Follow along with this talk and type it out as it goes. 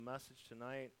Message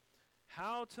tonight,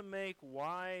 how to make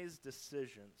wise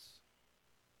decisions.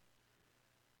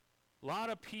 A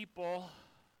lot of people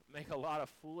make a lot of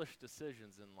foolish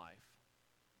decisions in life.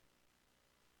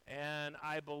 And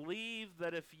I believe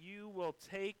that if you will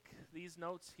take these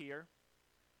notes here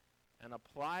and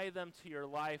apply them to your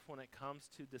life when it comes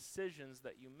to decisions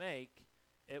that you make,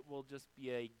 it will just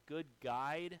be a good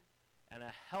guide and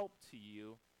a help to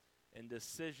you in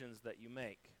decisions that you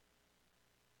make.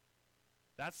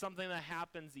 That's something that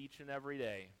happens each and every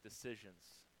day, decisions.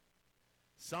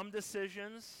 Some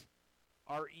decisions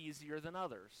are easier than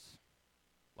others.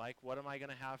 Like, what am I going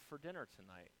to have for dinner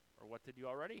tonight? Or what did you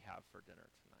already have for dinner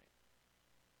tonight?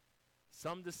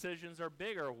 Some decisions are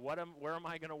bigger. Where am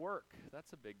I going to work?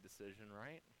 That's a big decision,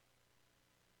 right?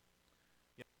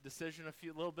 Decision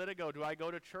a little bit ago, do I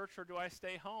go to church or do I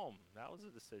stay home? That was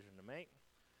a decision to make.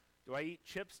 Do I eat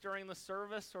chips during the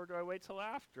service or do I wait till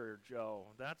after, Joe?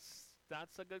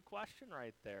 That's a good question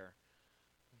right there.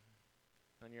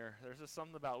 And there's just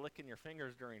something about licking your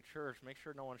fingers during church. Make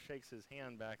sure no one shakes his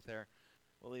hand back there.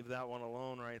 We'll leave that one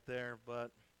alone right there.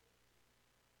 But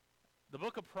the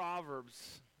book of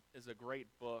Proverbs is a great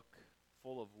book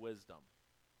full of wisdom.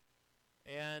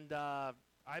 And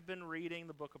I've been reading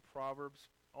the book of Proverbs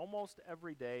almost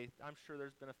every day. I'm sure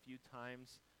there's been a few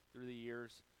times through the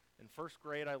years. In first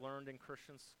grade, I learned in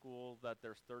Christian school that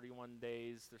there's 31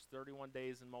 days. There's 31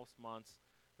 days in most months.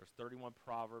 There's 31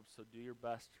 Proverbs, so do your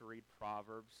best to read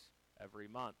Proverbs every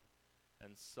month.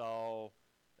 And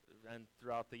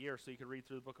throughout the year. So you could read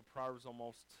through the book of Proverbs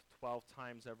almost 12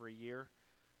 times every year.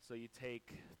 So you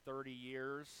take 30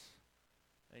 years,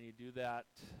 and you do that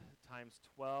times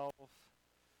 12.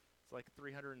 It's like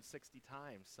 360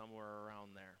 times, somewhere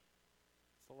around there.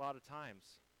 It's a lot of times.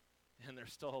 And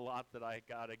there's still a lot that I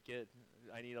got to get.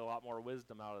 I need a lot more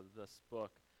wisdom out of this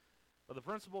book. But the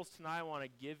principles tonight I want to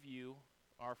give you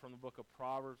are from the book of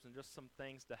Proverbs and just some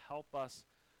things to help us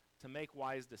to make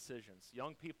wise decisions.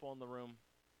 Young people in the room,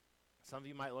 some of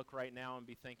you might look right now and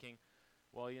be thinking,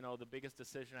 well, the biggest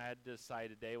decision I had to decide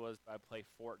today was, do I play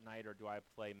Fortnite or do I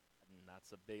play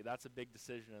Madden? That's a big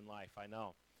decision in life, I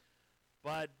know.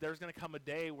 But there's going to come a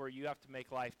day where you have to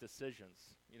make life decisions.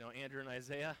 Andrew and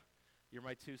Isaiah, you're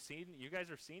my two seniors. You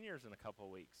guys are seniors in a couple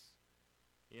of weeks.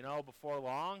 Before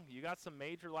long, you got some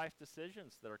major life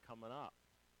decisions that are coming up.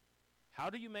 How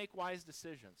do you make wise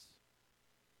decisions?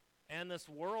 And this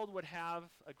world would have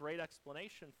a great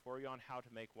explanation for you on how to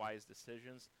make wise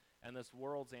decisions, and this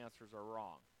world's answers are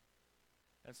wrong.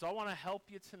 And so I want to help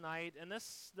you tonight, and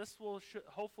this will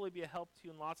hopefully be a help to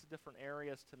you in lots of different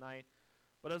areas tonight.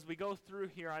 But as we go through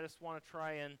here, I just want to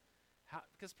try and,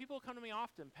 because people come to me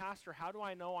often, Pastor, how do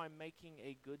I know I'm making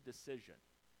a good decision?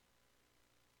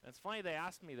 And it's funny they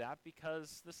ask me that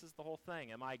because this is the whole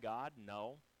thing. Am I God?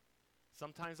 No.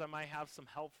 Sometimes I might have some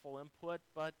helpful input,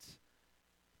 but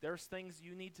there's things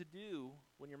you need to do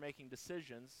when you're making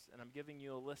decisions, and I'm giving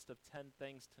you a list of 10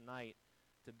 things tonight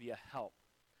to be a help.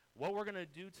 What we're going to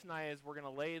do tonight is we're going to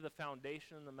lay the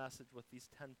foundation in the message with these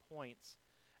 10 points,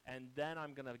 and then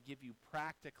I'm going to give you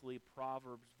practically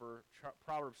Proverbs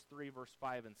 3, verse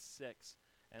 5 and 6,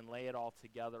 and lay it all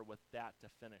together with that to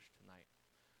finish tonight.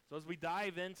 So as we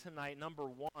dive in tonight, number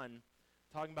 1,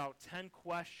 talking about 10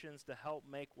 questions to help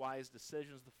make wise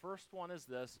decisions. The first one is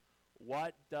this: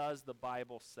 what does the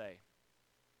Bible say?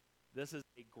 This is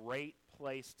a great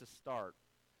place to start.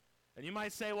 And you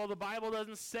might say, well, the Bible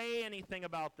doesn't say anything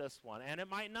about this one, and it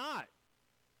might not.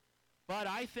 But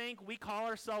I think we call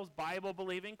ourselves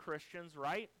Bible-believing Christians,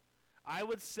 right? I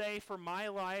would say for my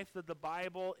life that the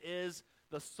Bible is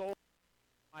the soul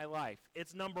of my life.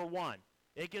 It's number 1.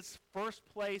 It gets first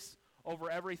place over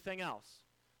everything else.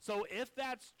 So if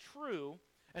that's true,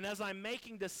 and as I'm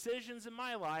making decisions in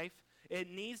my life, it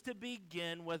needs to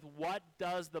begin with, what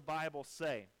does the Bible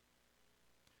say?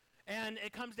 And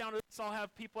it comes down to this. I'll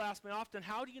have people ask me often,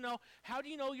 how do you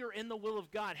know you're in the will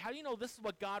of God? How do you know this is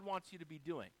what God wants you to be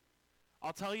doing?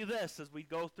 I'll tell you this as we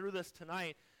go through this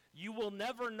tonight. You will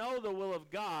never know the will of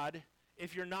God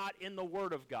if you're not in the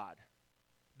Word of God.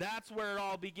 That's where it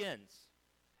all begins.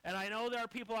 And I know there are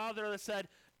people out there that said,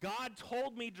 God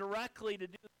told me directly to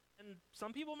do this. And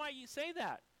some people might say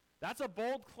that. That's a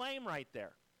bold claim right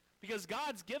there. Because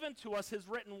God's given to us His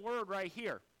written Word right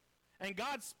here. And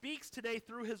God speaks today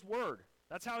through His Word.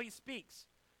 That's how He speaks.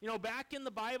 Back in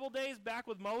the Bible days, back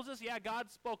with Moses,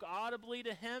 God spoke audibly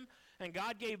to him, and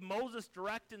God gave Moses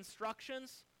direct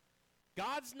instructions.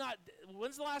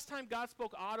 When's the last time God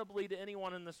spoke audibly to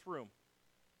anyone in this room?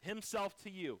 Himself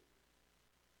to you.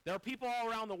 There are people all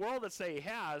around the world that say He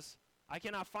has. I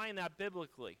cannot find that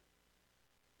biblically.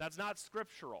 That's not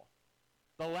scriptural.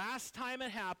 The last time it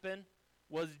happened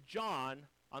was John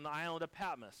on the island of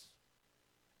Patmos.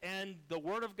 And the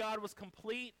Word of God was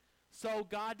complete, so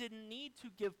God didn't need to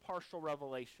give partial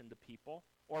revelation to people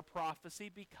or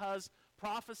prophecy, because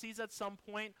prophecies at some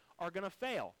point are going to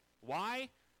fail. Why?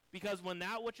 Because when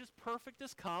that which is perfect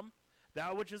is come,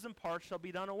 that which is in part shall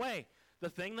be done away. The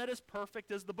thing that is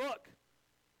perfect is the book.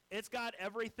 It's got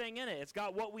everything in it. It's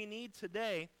got what we need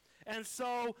today. And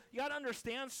so you got to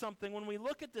understand something. When we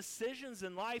look at decisions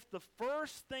in life, the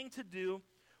first thing to do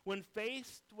when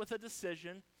faced with a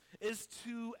decision is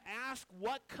to ask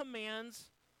what commands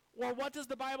or what does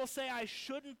the Bible say I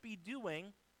shouldn't be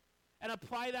doing, and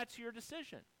apply that to your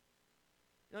decision.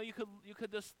 You know, you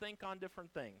could just think on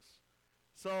different things.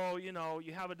 So, you know,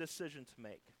 you have a decision to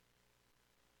make.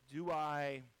 Do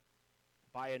I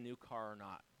buy a new car or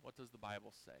not? What does the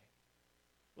Bible say?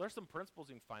 Well, there's some principles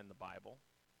you can find in the Bible,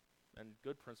 and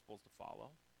good principles to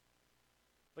follow.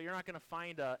 But you're not going to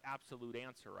find an absolute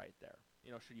answer right there.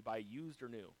 You know, should you buy used or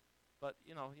new? But,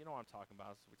 you know what I'm talking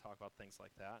about. So we talk about things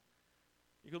like that.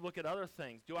 You could look at other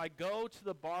things. Do I go to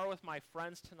the bar with my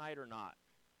friends tonight or not?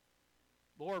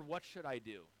 Lord, what should I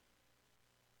do?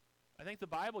 I think the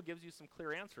Bible gives you some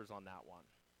clear answers on that one.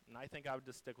 And I think I would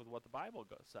just stick with what the Bible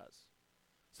says.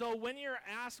 So when you're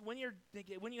asked, when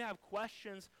you have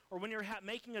questions, or when you're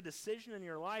making a decision in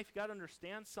your life, you got to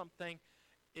understand something.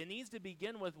 It needs to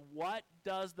begin with, what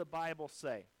does the Bible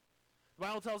say? The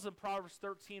Bible tells us in Proverbs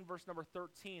 13, verse number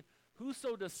 13,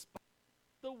 whoso despises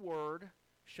the word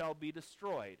shall be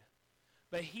destroyed,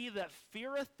 but he that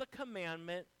feareth the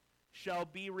commandment shall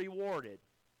be rewarded.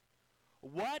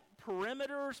 What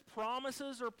perimeters,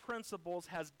 promises, or principles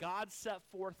has God set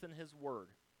forth in his word?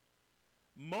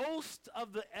 Most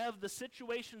of the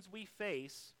situations we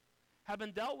face have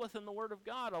been dealt with in the Word of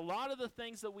God. A lot of the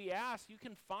things that we ask, you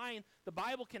can find, the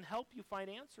Bible can help you find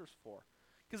answers for.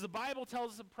 Because the Bible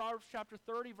tells us in Proverbs chapter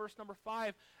 30, verse number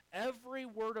 5, every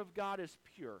word of God is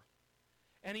pure,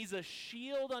 and he's a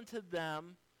shield unto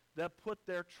them that put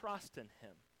their trust in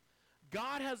him.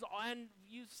 God has, and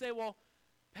you say, well,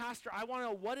 Pastor, I want to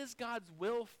know, what is God's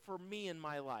will for me in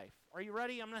my life? Are you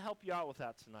ready? I'm going to help you out with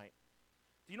that tonight.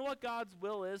 Do you know what God's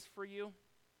will is for you?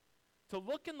 To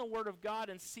look in the Word of God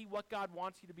and see what God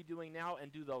wants you to be doing now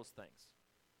and do those things.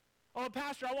 Oh,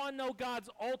 Pastor, I want to know God's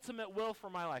ultimate will for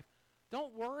my life.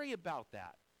 Don't worry about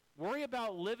that. Worry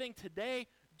about living today,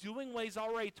 doing what he's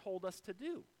already told us to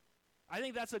do. I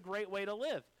think that's a great way to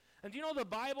live. And do you know the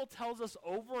Bible tells us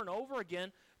over and over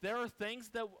again, there are things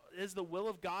that is the will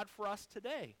of God for us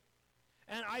today.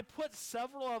 And I put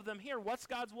several of them here. What's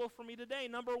God's will for me today?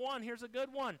 Number one, here's a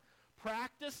good one.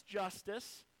 Practice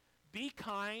justice, be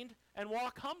kind, and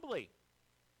walk humbly.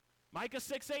 Micah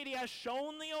 6:8 has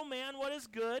shown thee, O man, what is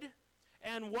good,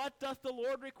 and what doth the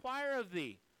Lord require of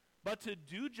thee? But to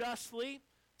do justly,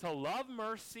 to love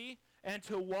mercy, and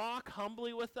to walk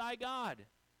humbly with thy God.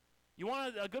 You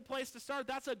want a good place to start?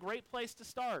 That's a great place to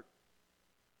start.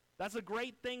 That's a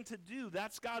great thing to do.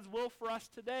 That's God's will for us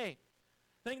today.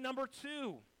 Thing number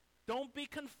two, don't be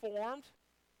conformed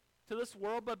to this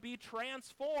world, but be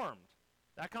transformed.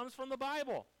 That comes from the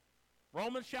Bible.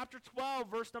 Romans chapter 12,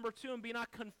 verse number 2, and be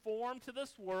not conformed to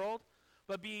this world,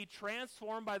 but be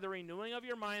transformed by the renewing of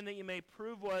your mind, that you may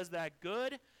prove what is that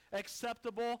good,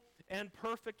 acceptable, and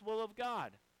perfect will of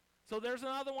God. So there's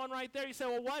another one right there. You say,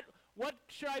 well, what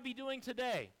should I be doing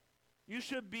today? You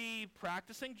should be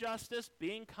practicing justice,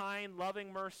 being kind,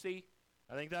 loving mercy.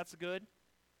 I think that's good.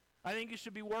 I think you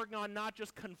should be working on not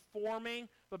just conforming,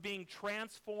 but being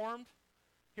transformed.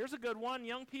 Here's a good one,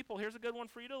 young people. Here's a good one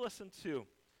for you to listen to.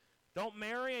 Don't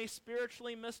marry a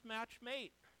spiritually mismatched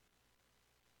mate.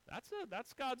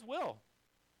 That's God's will.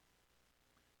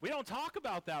 We don't talk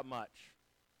about that much.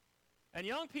 And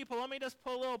young people, let me just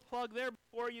put a little plug there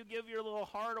before you give your little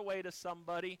heart away to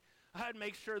somebody. I'd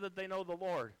make sure that they know the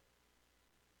Lord.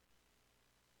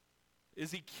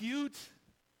 Is he cute?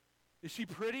 Is she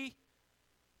pretty?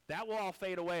 That will all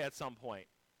fade away at some point.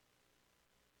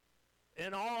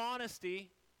 In all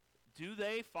honesty, do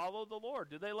they follow the Lord?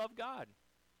 Do they love God?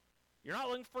 You're not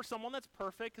looking for someone that's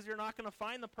perfect, because you're not going to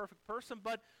find the perfect person,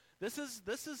 but this is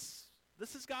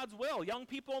God's will. Young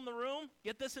people in the room,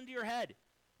 get this into your head.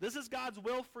 This is God's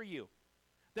will for you.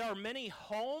 There are many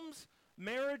homes,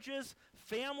 marriages,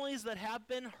 families that have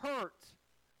been hurt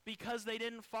because they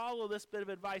didn't follow this bit of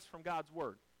advice from God's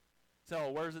word. So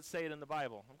where does it say it in the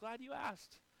Bible? I'm glad you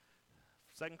asked.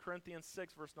 2 Corinthians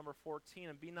 6, verse number 14,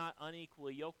 and be not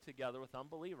unequally yoked together with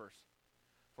unbelievers.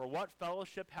 For what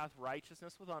fellowship hath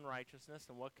righteousness with unrighteousness,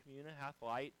 and what communion hath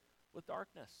light with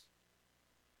darkness?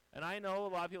 And I know a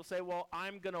lot of people say, well,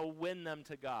 I'm going to win them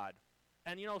to God.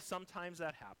 And you know, sometimes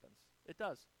that happens. It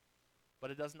does.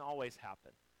 But it doesn't always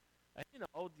happen. And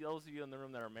those of you in the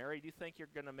room that are married, you think you're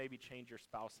going to maybe change your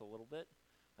spouse a little bit.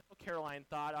 I know Caroline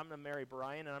thought, I'm going to marry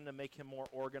Brian, and I'm going to make him more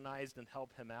organized and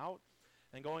help him out.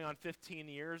 And going on 15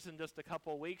 years in just a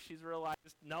couple of weeks, she's realized,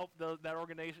 nope, that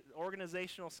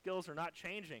organizational skills are not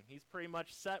changing. He's pretty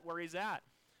much set where he's at.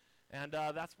 And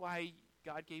that's why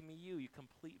God gave me you. You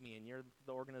complete me, and you're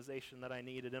the organization that I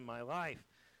needed in my life.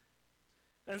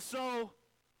 And so,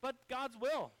 but God's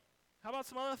will. How about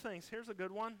some other things? Here's a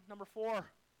good one. Number 4,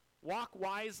 walk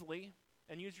wisely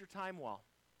and use your time well.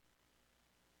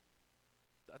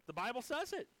 The Bible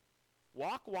says it.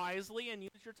 Walk wisely and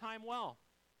use your time well.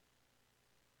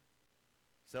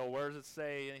 So where does it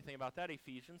say anything about that?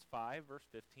 Ephesians 5, verse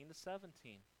 15 to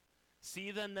 17.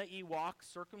 See then that ye walk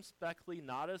circumspectly,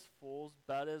 not as fools,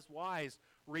 but as wise,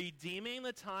 redeeming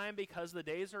the time because the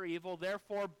days are evil.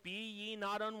 Therefore be ye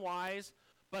not unwise,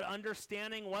 but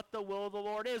understanding what the will of the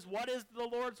Lord is. What is the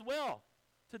Lord's will?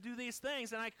 To do these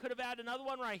things. And I could have added another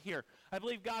one right here. I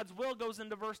believe God's will goes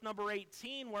into verse number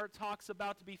 18 where it talks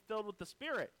about to be filled with the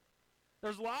Spirit.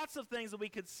 There's lots of things that we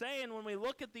could say, and when we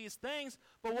look at these things,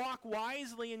 but walk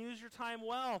wisely and use your time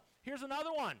well. Here's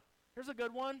another one. Here's a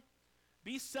good one.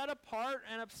 Be set apart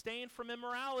and abstain from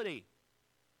immorality.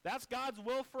 That's God's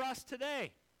will for us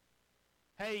today.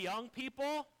 Hey, young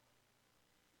people,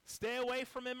 stay away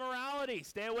from immorality.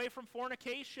 Stay away from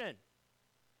fornication.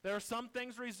 There are some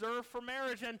things reserved for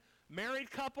marriage, and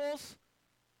married couples,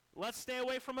 let's stay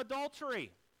away from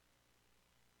adultery.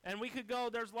 And we could go,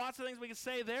 there's lots of things we could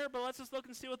say there, but let's just look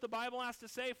and see what the Bible has to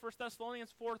say. 1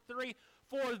 Thessalonians 4:3,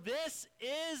 for this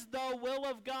is the will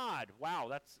of God.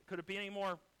 Wow, could it be any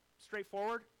more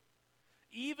straightforward?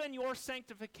 Even your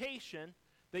sanctification,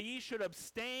 that ye should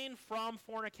abstain from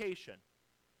fornication.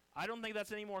 I don't think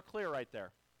that's any more clear right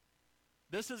there.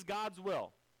 This is God's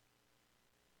will.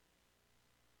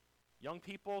 Young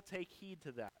people, take heed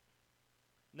to that.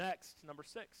 Next, number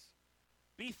 6.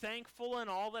 Be thankful in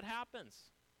all that happens.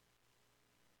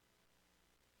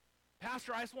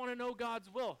 Pastor, I just want to know God's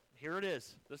will. Here it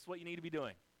is. This is what you need to be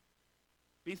doing.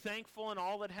 Be thankful in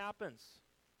all that happens.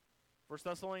 1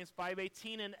 Thessalonians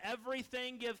 5:18, in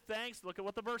everything give thanks. Look at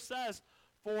what the verse says.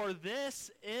 For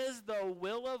this is the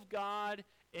will of God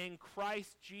in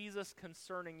Christ Jesus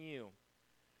concerning you.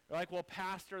 You're like, well,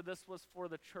 Pastor, this was for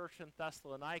the church in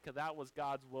Thessalonica. That was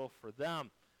God's will for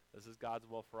them. This is God's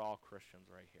will for all Christians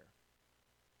right here.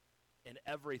 In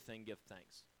everything give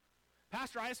thanks.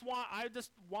 Pastor, I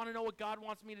just want to know what God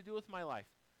wants me to do with my life.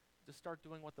 Just start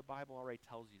doing what the Bible already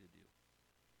tells you to do.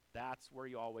 That's where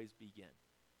you always begin.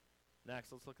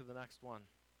 Next, let's look at the next one.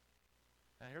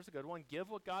 Here's a good one. Give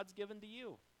what God's given to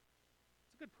you.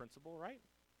 It's a good principle, right?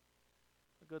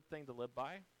 A good thing to live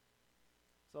by.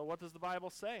 So what does the Bible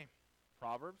say?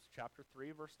 Proverbs chapter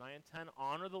 3, verse 9 and 10.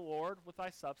 Honor the Lord with thy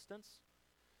substance,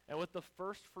 and with the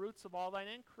first fruits of all thine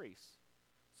increase.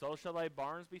 So shall thy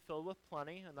barns be filled with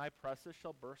plenty, and thy presses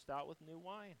shall burst out with new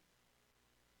wine.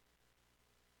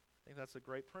 I think that's a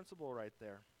great principle right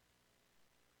there.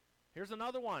 Here's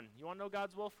another one. You want to know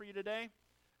God's will for you today?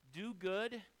 Do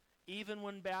good even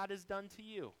when bad is done to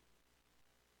you.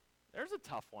 There's a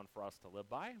tough one for us to live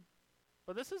by.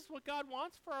 But this is what God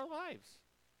wants for our lives.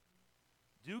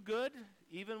 Do good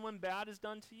even when bad is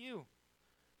done to you.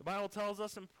 The Bible tells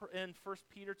us in 1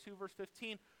 Peter 2, verse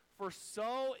 15, for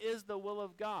so is the will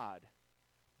of God,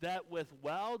 that with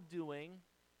well-doing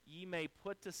ye may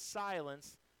put to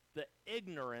silence the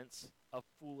ignorance of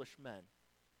foolish men.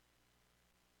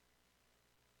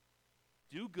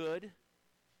 Do good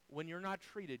when you're not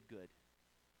treated good.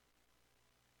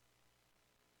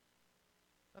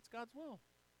 That's God's will.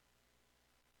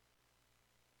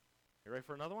 You ready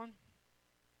for another one?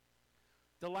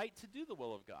 Delight to do the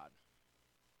will of God.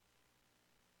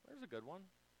 There's a good one.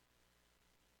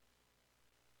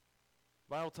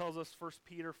 The Bible tells us, 1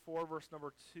 Peter 4, verse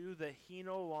number 2, that he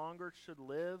no longer should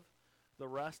live the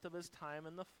rest of his time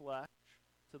in the flesh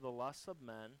to the lusts of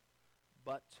men,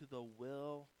 but to the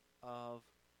will of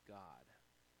God.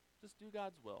 Just do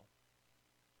God's will.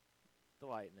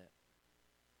 Delight in it.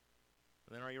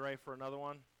 And then are you ready for another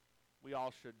one? We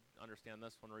all should understand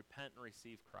this one. Repent and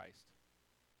receive Christ.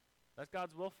 That's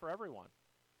God's will for everyone.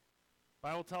 The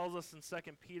Bible tells us in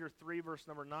 2 Peter 3, verse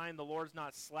number 9, the Lord's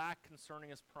not slack concerning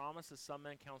his promise, as some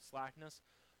men count slackness,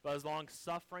 but is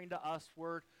long-suffering to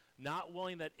usward, not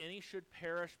willing that any should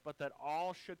perish, but that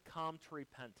all should come to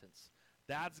repentance.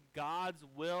 That's God's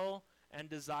will and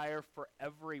desire for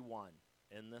everyone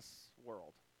in this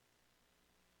world.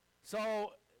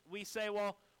 So we say,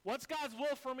 well, what's God's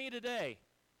will for me today?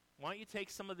 Why don't you take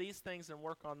some of these things and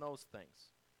work on those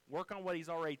things? Work on what he's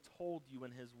already told you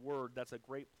in his word. That's a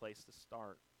great place to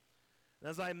start. And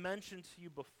as I mentioned to you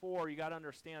before, you got to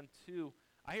understand too,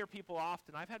 I hear people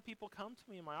often, I've had people come to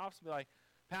me in my office and be like,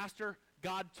 Pastor,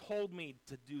 God told me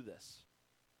to do this.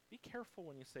 Be careful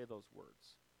when you say those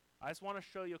words. I just want to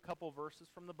show you a couple verses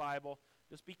from the Bible.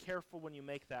 Just be careful when you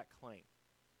make that claim.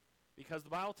 Because the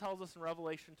Bible tells us in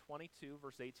Revelation 22,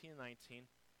 verse 18 and 19,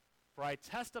 For I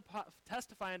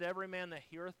testify unto every man that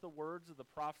heareth the words of the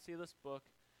prophecy of this book,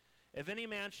 if any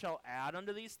man shall add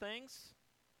unto these things,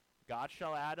 God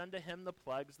shall add unto him the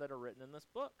plagues that are written in this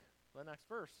book. The next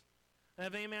verse. And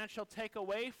if any man shall take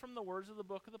away from the words of the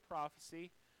book of the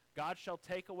prophecy, God shall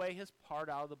take away his part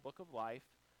out of the book of life,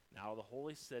 and out of the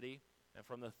holy city, and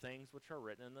from the things which are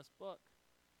written in this book.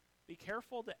 Be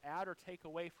careful to add or take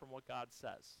away from what God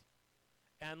says.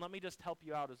 And let me just help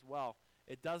you out as well.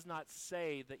 It does not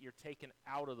say that you're taken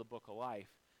out of the book of life.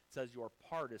 It says your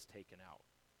part is taken out.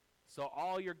 So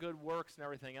all your good works and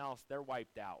everything else, they're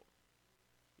wiped out.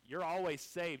 You're always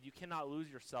saved. You cannot lose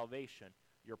your salvation.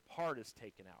 Your part is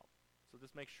taken out. So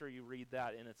just make sure you read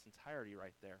that in its entirety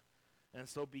right there. And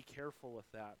so be careful with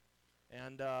that.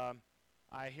 And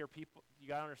I hear people, you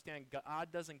got to understand,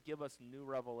 God doesn't give us new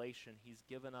revelation. He's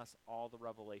given us all the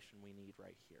revelation we need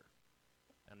right here.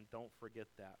 And don't forget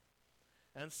that.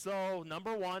 And so,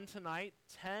 number one tonight,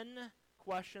 10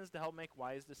 questions to help make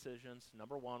wise decisions.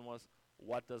 Number one was,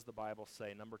 what does the Bible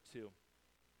say? Number two,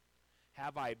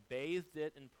 have I bathed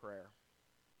it in prayer?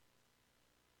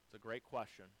 It's a great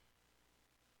question.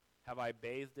 Have I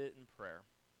bathed it in prayer?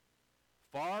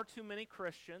 Far too many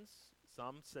Christians,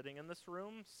 some sitting in this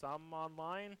room, some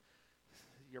online,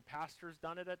 your pastor's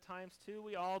done it at times too,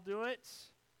 we all do it.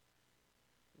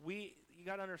 You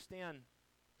got to understand,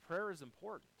 prayer is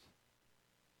important.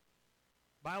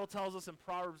 Bible tells us in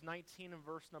Proverbs 19 and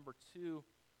verse number 2,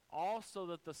 also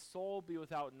that the soul be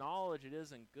without knowledge, it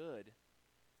isn't good.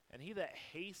 And he that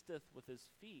hasteth with his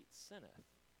feet sinneth.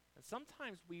 And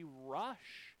sometimes we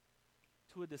rush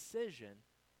to a decision,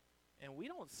 and we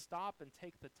don't stop and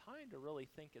take the time to really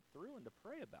think it through and to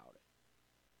pray about it.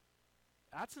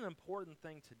 That's an important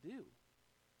thing to do.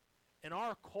 In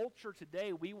our culture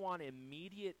today, we want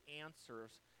immediate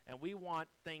answers, and we want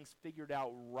things figured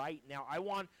out right now. I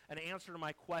want an answer to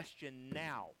my question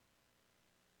now.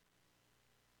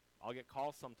 I'll get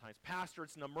calls sometimes. Pastor,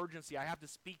 it's an emergency. I have to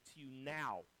speak to you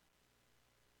now.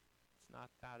 It's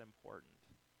not that important.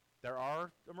 There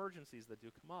are emergencies that do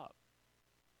come up.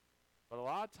 But a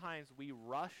lot of times we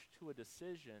rush to a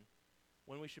decision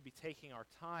when we should be taking our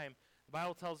time. The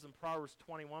Bible tells us in Proverbs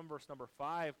 21, verse number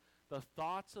 5, the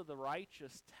thoughts of the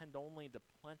righteous tend only to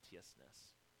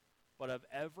plenteousness, but of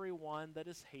every one that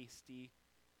is hasty,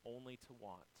 only to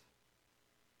want.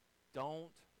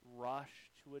 Don't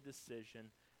rush to a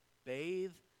decision.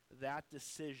 Bathe that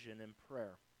decision in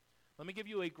prayer. Let me give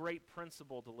you a great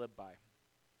principle to live by.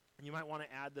 And you might want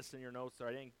to add this in your notes there.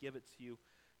 I didn't give it to you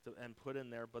and put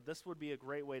in there, but this would be a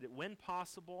great way to, when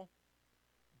possible,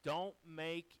 don't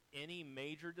make any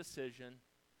major decision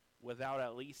without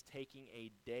at least taking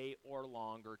a day or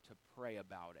longer to pray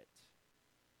about it.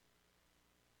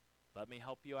 Let me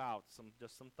help you out.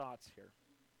 Just some thoughts here.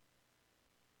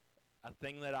 A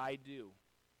thing that I do,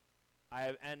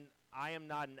 I am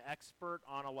not an expert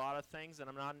on a lot of things, and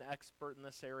I'm not an expert in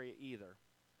this area either,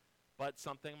 but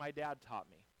something my dad taught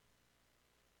me.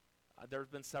 There's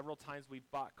been several times we've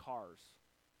bought cars.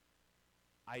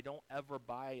 I don't ever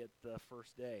buy it the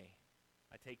first day.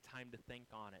 I take time to think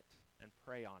on it and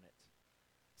pray on it.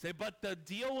 Say, but the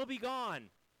deal will be gone.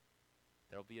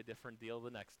 There'll be a different deal the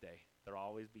next day. There'll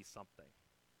always be something.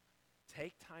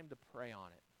 Take time to pray on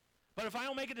it. But if I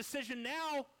don't make a decision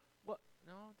now, well,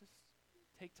 no, just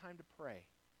take time to pray.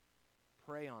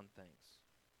 Pray on things.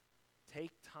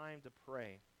 Take time to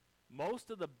pray. Most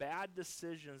of the bad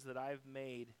decisions that I've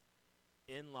made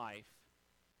in life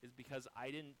is because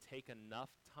I didn't take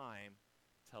enough time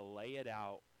to lay it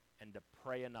out and to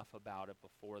pray enough about it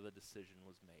before the decision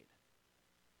was made.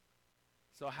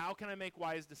 So how can I make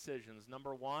wise decisions?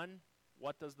 Number one,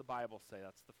 what does the Bible say?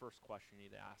 That's the first question you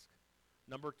need to ask.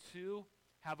 Number two,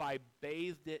 have I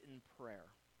bathed it in prayer?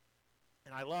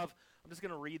 And I'm just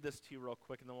going to read this to you real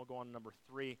quick, and then we'll go on to number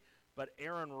three. But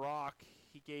Aaron Rock,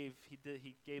 he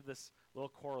gave this little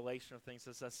correlation of things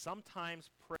that says sometimes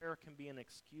prayer can be an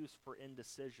excuse for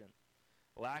indecision,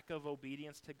 lack of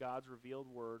obedience to God's revealed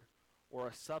word, or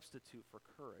a substitute for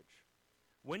courage.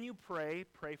 When you pray,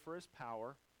 pray for his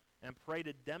power, and pray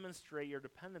to demonstrate your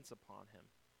dependence upon him.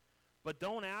 But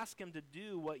don't ask him to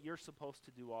do what you're supposed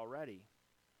to do already.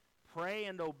 Pray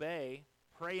and obey.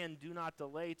 Pray and do not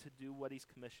delay to do what he's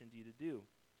commissioned you to do.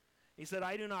 He said,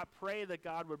 I do not pray that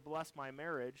God would bless my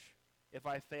marriage if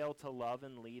I fail to love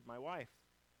and lead my wife.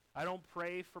 I don't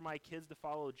pray for my kids to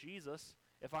follow Jesus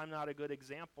if I'm not a good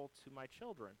example to my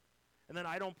children. And then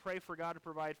I don't pray for God to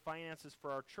provide finances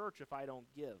for our church if I don't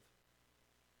give.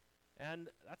 And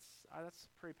that's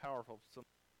pretty powerful, some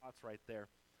thoughts right there.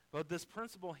 But this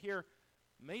principle here,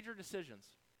 major decisions.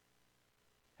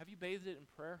 Have you bathed it in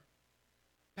prayer?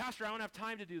 Pastor, I don't have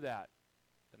time to do that.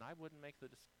 Then I wouldn't make the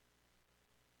decision.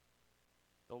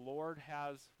 The Lord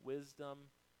has wisdom,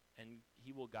 and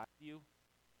he will guide you.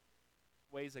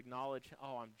 Ways acknowledge,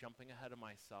 I'm jumping ahead of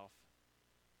myself.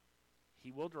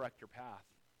 He will direct your path.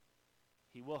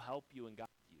 He will help you and guide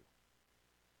you.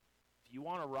 If you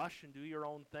want to rush and do your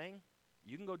own thing,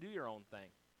 you can go do your own thing.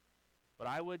 But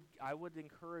I would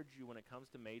encourage you, when it comes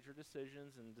to major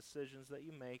decisions and decisions that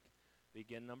you make,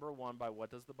 begin, number 1, by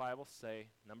what does the Bible say?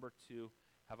 Number 2,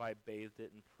 have I bathed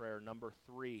it in prayer? Number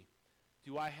 3,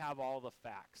 do I have all the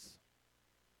facts?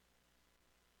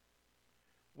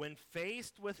 When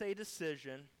faced with a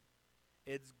decision,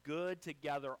 it's good to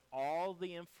gather all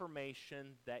the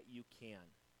information that you can.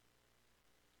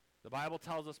 The Bible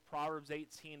tells us, Proverbs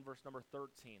 18, verse number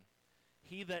 13,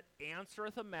 he that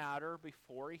answereth a matter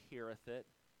before he heareth it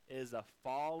is a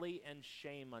folly and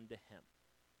shame unto him.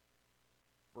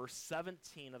 Verse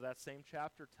 17 of that same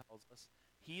chapter tells us,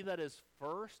 he that is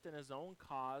first in his own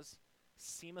cause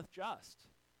seemeth just,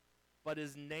 but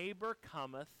his neighbor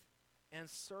cometh and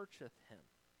searcheth him.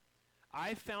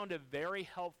 I found it very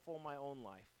helpful in my own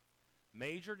life.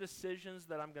 Major decisions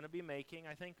that I'm going to be making.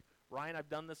 I think, Ryan, I've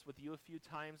done this with you a few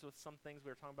times with some things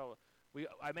we were talking about.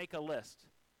 I make a list,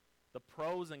 the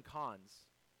pros and cons,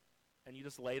 and you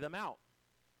just lay them out.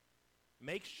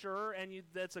 Make sure, and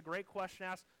that's a great question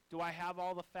to ask, do I have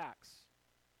all the facts?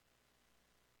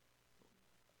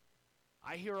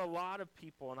 I hear a lot of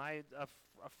people, and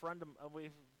a friend of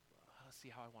let's see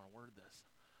how I want to word this.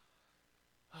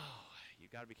 You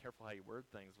got to be careful how you word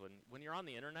things. When you're on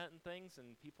the internet and things,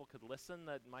 and people could listen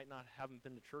that might not haven't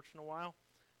been to church in a while,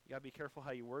 you got to be careful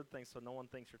how you word things so no one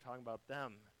thinks you're talking about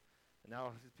them. And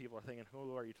now people are thinking,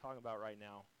 who are you talking about right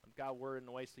now? I've got to word it in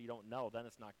a way so you don't know. Then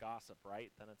it's not gossip,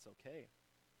 right? Then it's okay.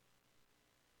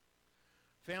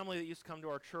 Family that used to come to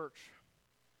our church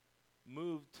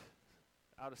moved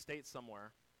out of state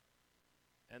somewhere,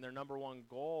 and their number one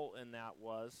goal in that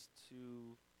was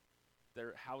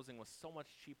their housing was so much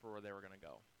cheaper where they were going to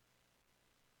go.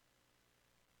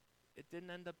 It didn't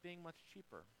end up being much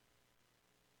cheaper.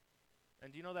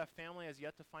 And do you know that family has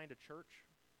yet to find a church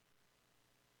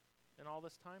in all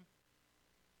this time?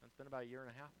 It's been about a year and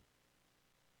a half.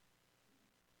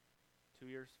 2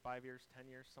 years, 5 years, 10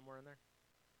 years, somewhere in there.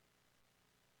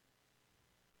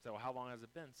 So how long has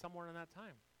it been? Somewhere in that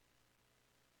time.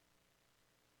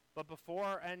 But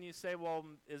before, and you say, well,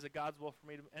 is it God's will for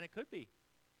me to, and it could be.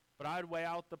 But I would weigh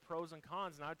out the pros and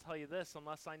cons, and I would tell you this,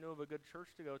 unless I knew of a good church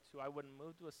to go to, I wouldn't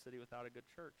move to a city without a good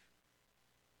church.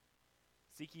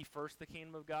 Seek ye first the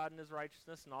kingdom of God and his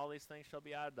righteousness, and all these things shall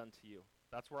be added unto you.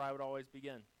 That's where I would always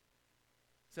begin.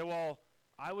 Say, well,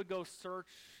 I would go search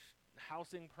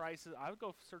housing prices. I would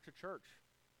go search a church.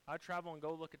 I would travel and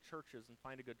go look at churches and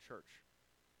find a good church.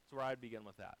 That's where I'd begin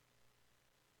with that.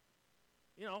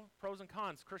 You know, pros and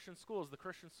cons. Christian schools. The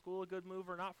Christian school a good move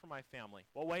or not for my family?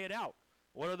 Well, weigh it out.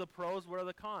 What are the pros? What are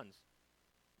the cons?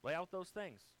 Lay out those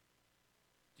things.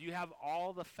 Do you have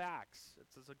all the facts?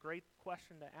 It's a great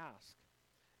question to ask.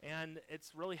 And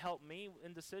it's really helped me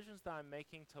in decisions that I'm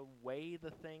making to weigh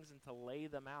the things and to lay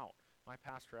them out. My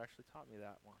pastor actually taught me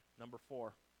that one. Number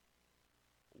 4,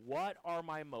 what are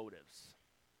my motives?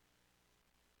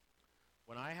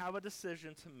 When I have a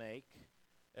decision to make,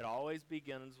 it always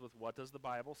begins with, what does the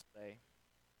Bible say?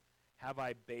 Have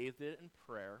I bathed it in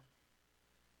prayer?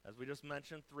 As we just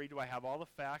mentioned, 3, do I have all the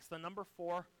facts? Then number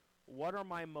 4, what are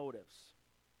my motives?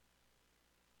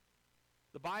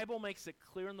 The Bible makes it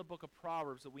clear in the book of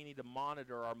Proverbs that we need to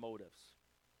monitor our motives.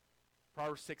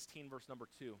 Proverbs 16, verse number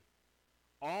 2.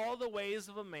 All the ways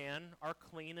of a man are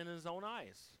clean in his own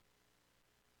eyes,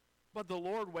 but the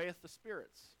Lord weigheth the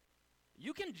spirits.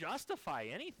 You can justify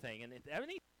anything, and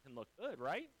anything can look good,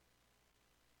 right?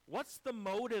 What's the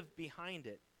motive behind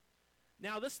it?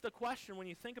 Now, this is the question when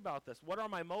you think about this. What are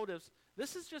my motives?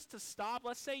 This is just to stop.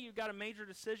 Let's say you've got a major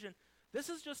decision. This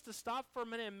is just to stop for a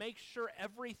minute and make sure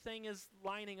everything is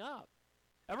lining up.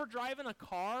 Ever drive in a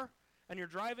car, and you're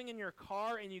driving in your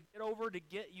car, and you get over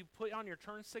you put on your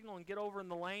turn signal and get over in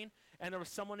the lane, and there was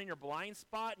someone in your blind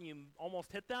spot, and you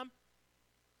almost hit them?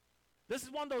 This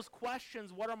is one of those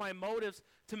questions, what are my motives,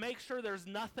 to make sure there's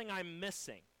nothing I'm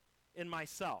missing in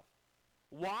myself.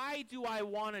 Why do I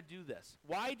want to do this?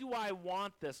 Why do I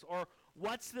want this? Or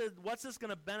what's this going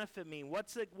to benefit me?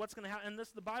 What's going to happen? And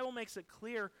the Bible makes it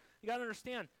clear. You got to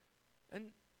understand, and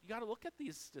you got to look at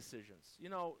these decisions. You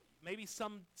know, maybe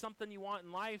something you want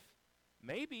in life.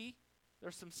 Maybe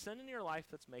there's some sin in your life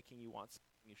that's making you want something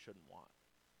you shouldn't want.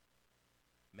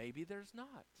 Maybe there's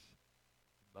not.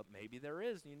 But maybe there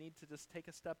is, and you need to just take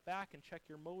a step back and check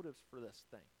your motives for this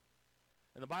thing.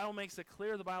 And the Bible makes it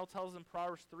clear. The Bible tells in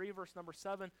Proverbs 3, verse number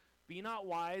 7, be not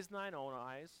wise in thine own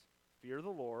eyes, fear the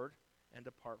Lord, and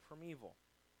depart from evil.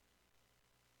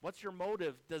 What's your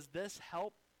motive? Does this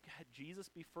help Jesus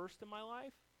be first in my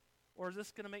life? Or is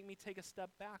this going to make me take a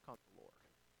step back on the Lord?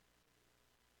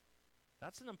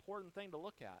 That's an important thing to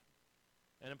look at,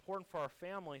 and important for our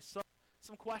family. So,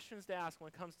 some questions to ask when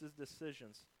it comes to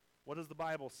decisions. What does the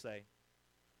Bible say?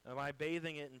 Am I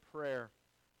bathing it in prayer?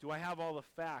 Do I have all the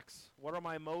facts? What are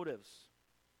my motives?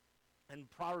 In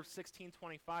Proverbs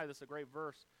 16:25, this is a great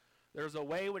verse. There's a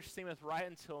way which seemeth right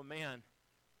unto a man,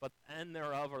 but the end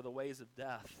thereof are the ways of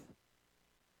death.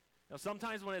 Now,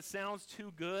 sometimes when it sounds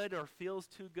too good or feels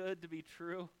too good to be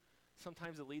true,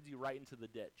 sometimes it leads you right into the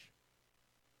ditch.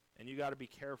 And you got to be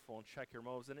careful and check your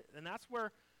motives. And that's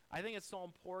where I think it's so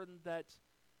important that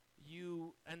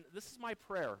you, and this is my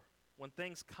prayer, when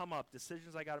things come up,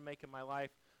 decisions I got to make in my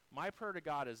life, my prayer to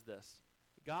God is this.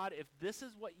 God, if this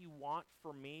is what you want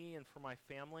for me and for my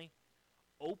family,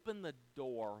 open the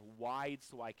door wide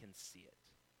so I can see it.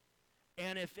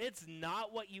 And if it's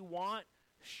not what you want,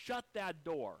 shut that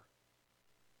door.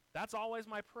 That's always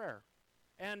my prayer.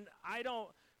 And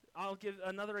I'll give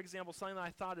another example, something that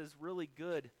I thought is really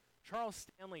good. Charles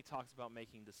Stanley talks about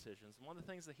making decisions. And one of the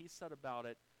things that he said about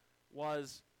it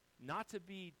was not to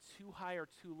be too high or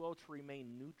too low, to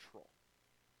remain neutral.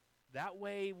 That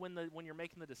way, when you're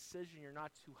making the decision, you're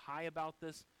not too high about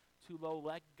this, too low.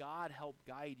 Let God help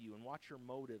guide you and watch your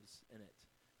motives in it.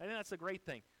 I think that's a great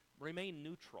thing. Remain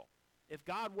neutral. If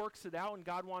God works it out and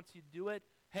God wants you to do it,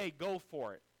 hey, go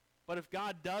for it. But if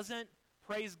God doesn't,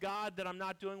 praise God that I'm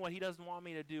not doing what he doesn't want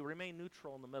me to do. Remain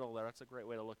neutral in the middle there. That's a great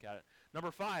way to look at it.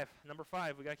 Number five,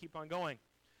 we got to keep on going.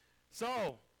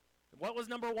 So, what was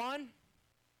number one?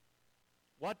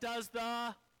 What does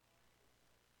the...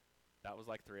 That was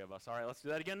like three of us. All right, let's do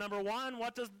that again. Number one,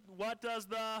 what does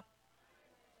the...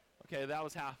 Okay, that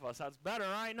was half of us. That's better.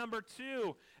 All right, number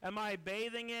two, am I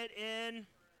bathing it in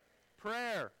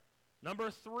prayer? Number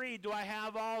three, do I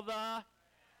have all the...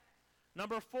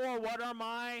 Number four, what are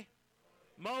my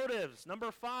motives?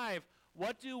 Number five,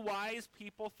 what do wise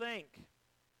people think?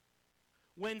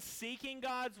 When seeking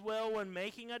God's will, when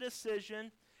making a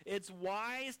decision, it's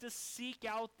wise to seek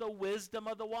out the wisdom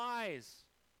of the wise.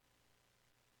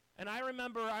 And I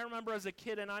remember as a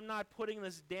kid, and I'm not putting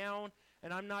this down,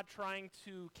 and I'm not trying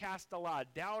to cast a lot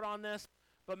of doubt on this,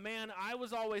 but man, I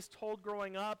was always told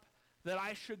growing up that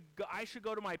I should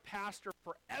go to my pastor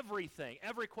for everything,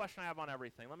 every question I have on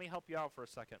everything. Let me help you out for a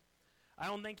second. I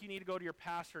don't think you need to go to your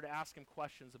pastor to ask him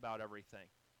questions about everything.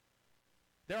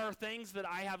 There are things that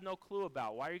I have no clue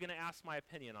about. Why are you going to ask my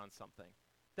opinion on something?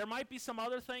 There might be some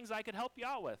other things I could help you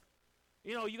out with.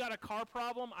 You know, you got a car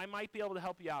problem, I might be able to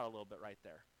help you out a little bit right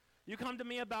there. You come to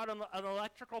me about an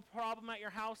electrical problem at your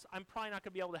house, I'm probably not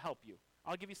going to be able to help you.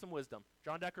 I'll give you some wisdom.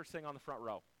 John Decker's sitting on the front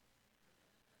row.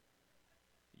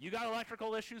 You got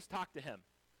electrical issues, talk to him.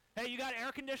 Hey, you got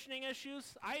air conditioning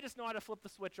issues? I just know how to flip the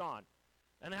switch on.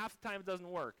 And half the time it doesn't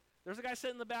work. There's a guy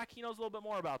sitting in the back, he knows a little bit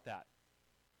more about that.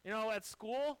 You know, at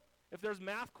school, if there's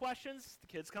math questions, the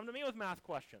kids come to me with math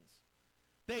questions.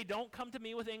 They don't come to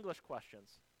me with English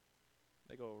questions.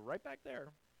 They go right back there.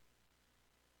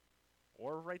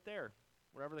 Or right there,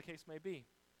 wherever the case may be.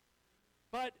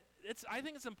 But I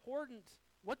think it's important.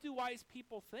 What do wise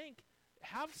people think?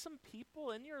 Have some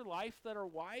people in your life that are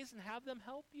wise and have them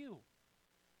help you.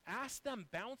 Ask them,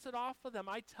 bounce it off of them.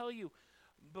 I tell you,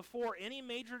 before any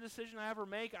major decision I ever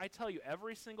make, I tell you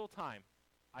every single time,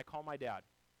 I call my dad.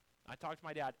 I talk to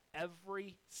my dad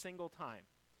every single time.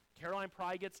 Caroline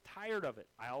probably gets tired of it.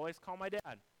 I always call my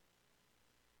dad.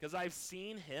 Because I've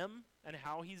seen him and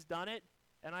how he's done it,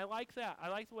 and I like that. I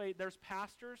like the way there's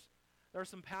pastors. There are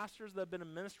some pastors that have been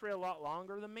in ministry a lot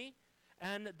longer than me,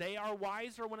 and they are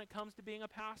wiser when it comes to being a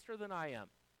pastor than I am.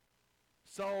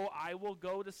 So I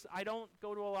don't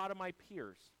go to a lot of my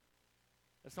peers.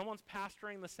 If someone's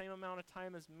pastoring the same amount of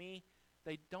time as me,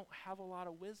 they don't have a lot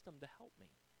of wisdom to help me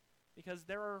because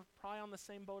they're probably on the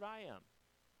same boat I am.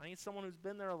 I need someone who's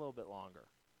been there a little bit longer.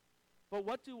 But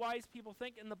what do wise people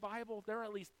think? In the Bible, there are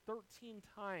at least 13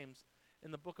 times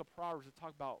in the book of Proverbs that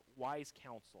talk about wise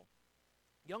counsel.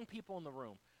 Young people in the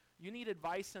room, you need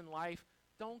advice in life,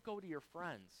 don't go to your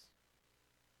friends.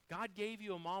 God gave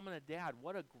you a mom and a dad.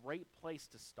 What a great place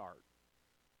to start.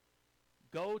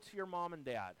 Go to your mom and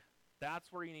dad.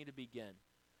 That's where you need to begin.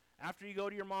 After you go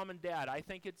to your mom and dad, I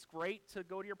think it's great to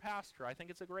go to your pastor. I think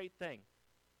it's a great thing.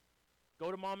 Go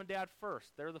to mom and dad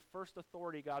first. They're the first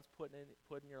authority God's put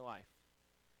in your life.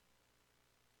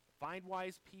 Find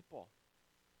wise people.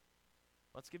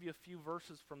 Let's give you a few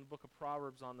verses from the book of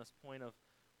Proverbs on this point of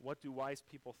what do wise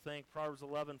people think. Proverbs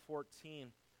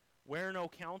 11:14. Where no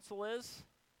counsel is,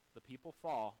 the people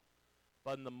fall,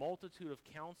 but in the multitude of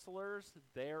counselors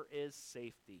there is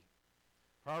safety.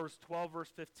 Proverbs 12,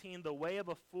 verse 15, the way of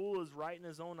a fool is right in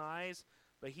his own eyes,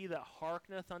 but he that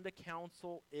hearkeneth unto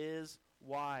counsel is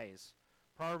wise.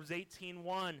 Proverbs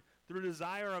 18:1, through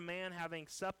desire a man having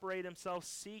separated himself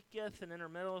seeketh and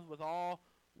intermeddleth with all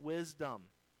wisdom.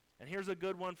 And here's a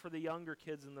good one for the younger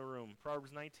kids in the room.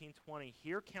 Proverbs 19:20,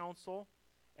 hear counsel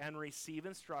and receive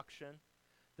instruction,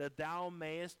 that thou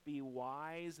mayest be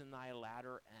wise in thy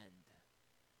latter end.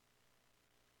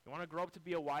 You want to grow up to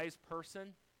be a wise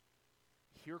person?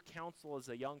 Hear counsel as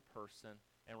a young person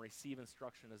and receive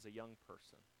instruction as a young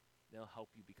person. They'll help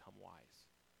you become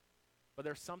wise. But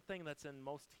there's something that's in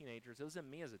most teenagers. It was in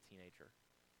me as a teenager.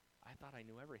 I thought I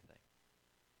knew everything.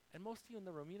 And most of you in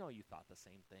the room, you know you thought the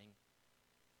same thing.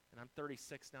 And I'm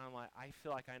 36 now. I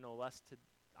feel like I know less.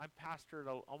 I've pastored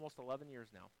almost 11 years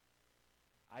now.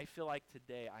 I feel like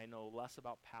today I know less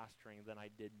about pastoring than I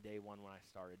did day one when I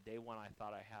started. Day one I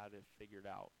thought I had it figured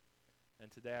out.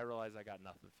 And today I realize I got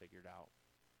nothing figured out.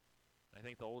 I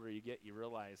think the older you get, you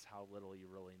realize how little you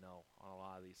really know on a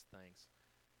lot of these things.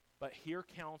 But hear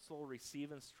counsel,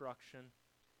 receive instruction.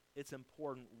 It's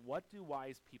important. What do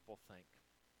wise people think?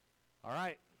 All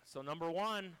right, so number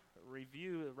one,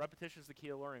 review. Repetition is the key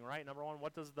to learning, right? Number one,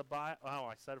 what does the Bible,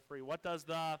 I said it for you. What does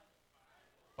the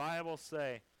Bible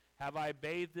say? Have I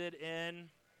bathed it in?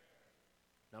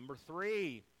 Number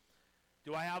three,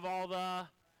 do I have all the,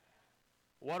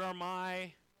 what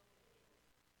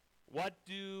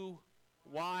do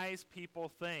wise people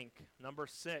think? Number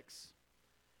six,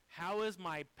 how is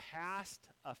my past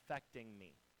affecting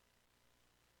me?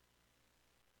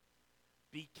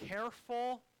 Be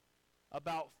careful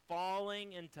about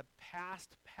falling into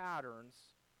past patterns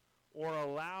or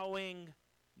allowing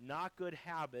not good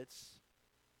habits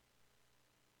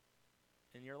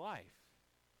in your life.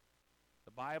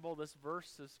 The Bible, this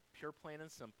verse is pure, plain, and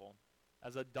simple.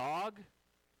 As a dog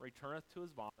returneth to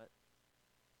his vomit,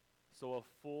 so a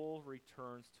fool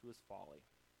returns to his folly.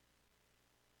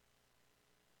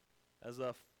 As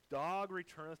a dog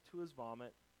returneth to his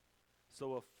vomit,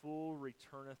 so a fool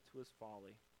returneth to his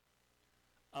folly.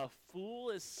 A fool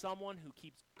is someone who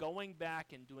keeps going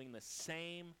back and doing the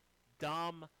same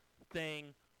dumb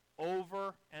thing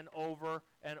over and over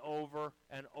and over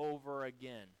and over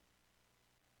again.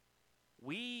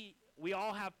 We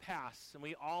all have pasts, and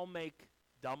we all make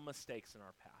dumb mistakes in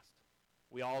our past.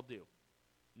 We all do.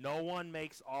 No one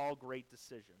makes all great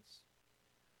decisions.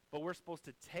 But we're supposed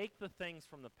to take the things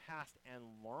from the past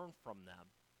and learn from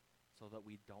them so that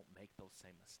we don't make those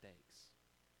same mistakes.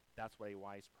 That's what a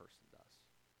wise person does.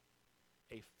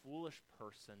 A foolish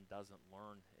person doesn't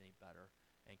learn any better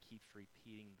and keeps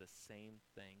repeating the same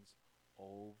things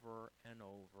over and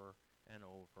over and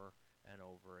over and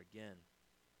over again.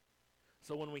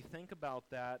 So when we think about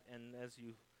that, and as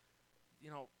you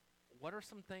know, what are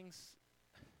some things?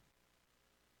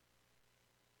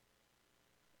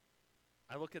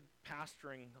 I look at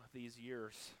pastoring these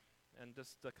years, and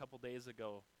just a couple days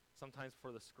ago, sometimes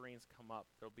before the screens come up,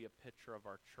 there'll be a picture of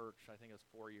our church, I think it was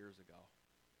 4 years ago.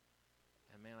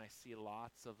 And man, I see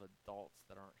lots of adults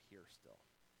that aren't here still.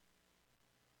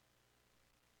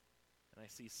 And I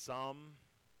see some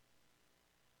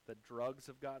that drugs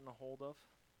have gotten a hold of.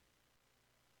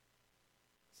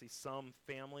 I see some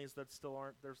families that still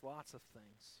aren't. There's lots of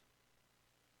things.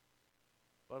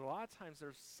 But a lot of times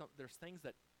there's things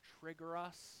that trigger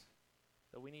us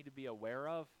that we need to be aware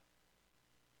of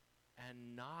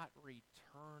and not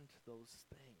return to those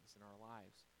things in our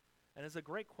lives. And it's a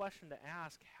great question to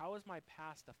ask, how is my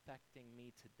past affecting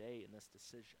me today in this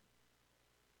decision?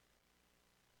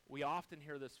 We often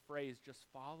hear this phrase, just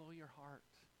follow your heart.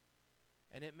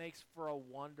 And it makes for a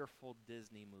wonderful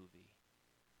Disney movie,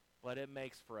 but it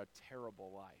makes for a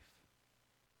terrible life.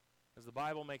 As the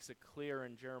Bible makes it clear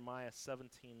in Jeremiah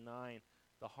 17:9,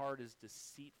 the heart is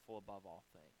deceitful above all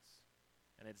things,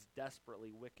 and it's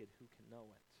desperately wicked. Who can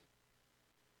know it?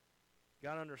 You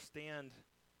got to understand,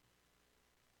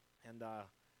 and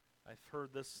I've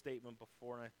heard this statement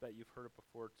before, and I bet you've heard it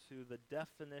before too. The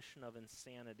definition of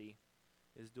insanity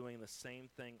is doing the same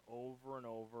thing over and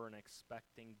over and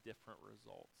expecting different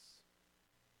results.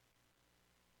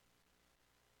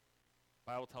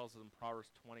 The Bible tells us in Proverbs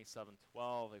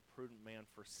 27:12, a prudent man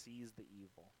foresees the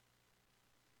evil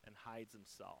and hides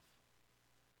himself.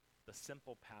 The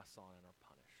simple pass on and are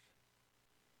punished.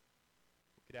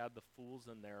 We could add the fools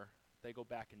in there they go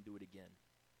back and do it again.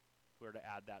 If we were to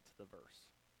add that to the verse.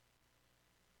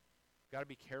 Got to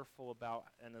be careful about,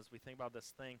 and as we think about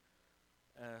this thing,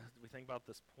 we think about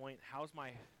this point, how's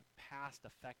my past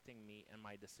affecting me and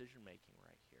my decision making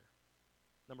right here?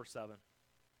 Number 7.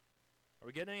 Are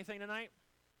we getting anything tonight?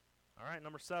 All right,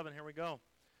 number 7, here we go.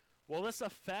 Will this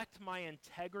affect my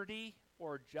integrity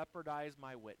or jeopardize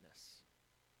my witness?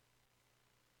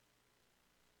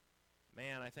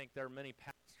 Man, I think there are many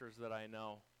pastors that I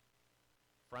know,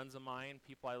 friends of mine,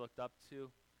 people I looked up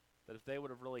to, that if they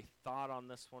would have really thought on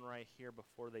this one right here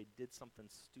before they did something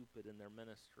stupid in their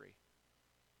ministry,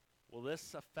 will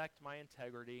this affect my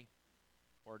integrity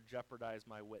or jeopardize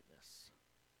my witness?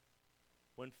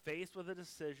 When faced with a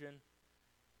decision,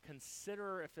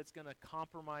 consider if it's going to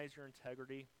compromise your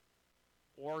integrity,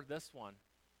 or this one,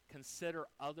 consider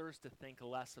others to think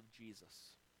less of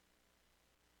Jesus.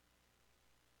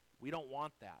 We don't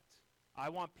want that. I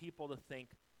want people to think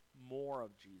more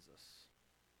of Jesus.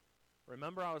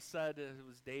 Remember how it said, it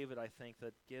was David, I think,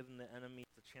 that giving the enemy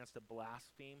the chance to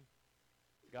blaspheme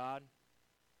God?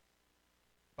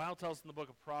 The Bible tells us in the book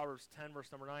of Proverbs 10,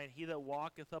 verse number 9, he that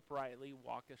walketh uprightly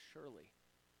walketh surely,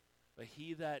 but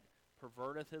he that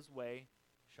perverteth his way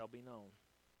shall be known.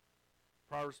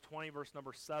 Proverbs 20, verse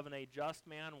number 7, a just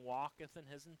man walketh in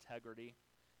his integrity,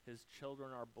 his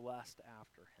children are blessed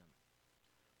after him.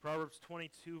 Proverbs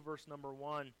 22, verse number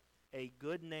 1, a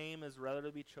good name is rather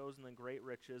to be chosen than great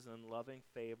riches, and loving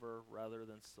favor rather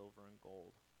than silver and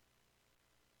gold.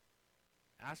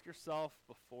 Ask yourself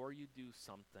before you do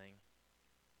something,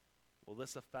 will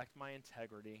this affect my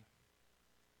integrity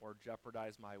or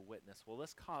jeopardize my witness? Will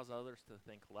this cause others to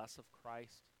think less of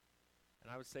Christ?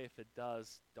 And I would say if it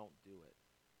does, don't do it.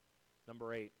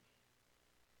 Number 8,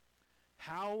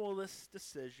 how will this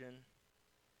decision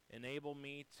enable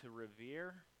me to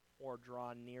revere or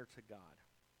draw near to God?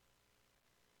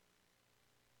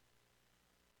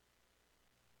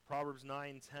 Proverbs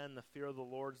 9:10, the fear of the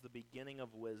Lord is the beginning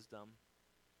of wisdom,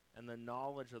 and the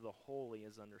knowledge of the holy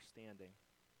is understanding.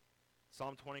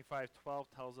 Psalm 25:12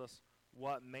 tells us,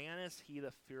 what man is he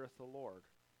that feareth the Lord?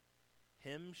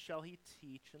 Him shall he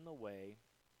teach in the way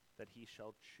that he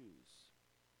shall choose.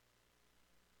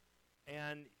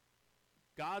 And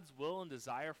God's will and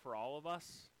desire for all of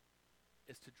us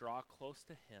is to draw close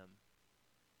to him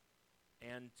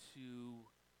and to,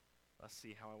 let's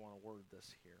see how I want to word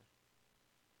this here,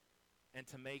 and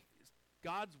to make,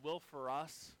 God's will for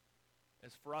us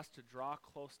is for us to draw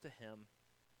close to him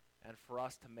and for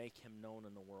us to make him known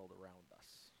in the world around us.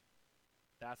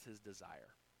 That's his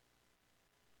desire.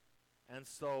 And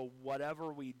so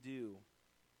whatever we do,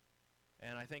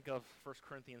 and I think of 1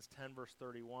 Corinthians 10, verse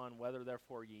 31, whether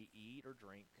therefore ye eat or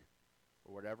drink,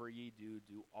 or whatever ye do,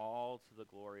 do all to the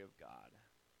glory of God.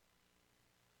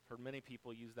 I've heard many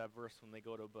people use that verse when they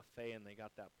go to a buffet and they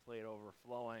got that plate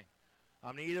overflowing.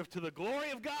 I'm going to eat it to the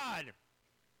glory of God.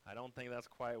 I don't think that's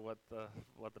quite what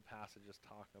the passage is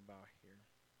talking about here.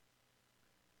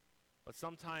 But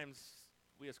sometimes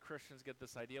we as Christians get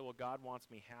this idea, well, God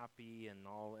wants me happy and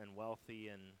all and wealthy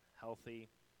and healthy.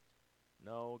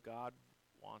 No, God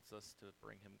wants us to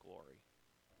bring him glory.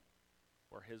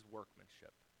 We're his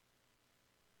workmanship.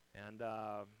 And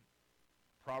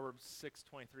Proverbs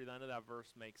 6:23, the end of that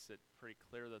verse makes it pretty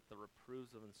clear that the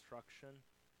reproofs of instruction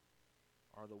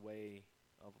are the way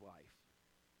of life.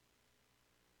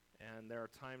 And there are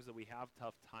times that we have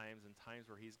tough times and times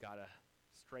where he's got to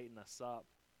straighten us up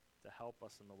to help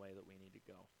us in the way that we need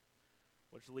to go.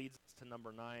 Which leads us to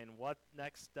number 9. What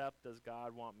next step does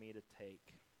God want me to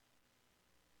take?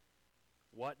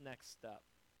 What next step?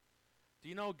 Do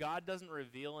you know God doesn't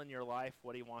reveal in your life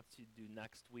what he wants you to do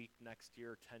next week, next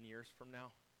year, 10 years from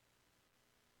now?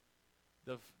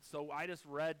 So I just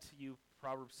read to you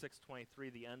Proverbs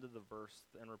 6:23, the end of the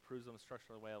verse, and reproves of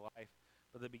instruction of the way of life.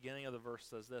 But the beginning of the verse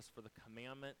says this, for the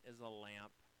commandment is a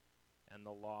lamp and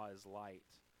the law is light.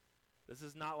 This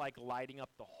is not like lighting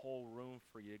up the whole room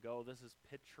for you to go. This is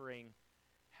picturing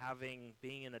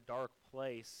being in a dark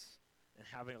place and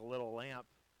having a little lamp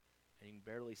and you can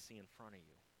barely see in front of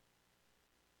you.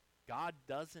 God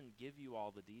doesn't give you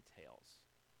all the details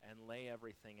and lay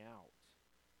everything out.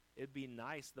 It'd be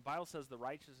nice. The Bible says the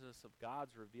righteousness of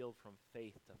God's revealed from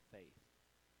faith to faith.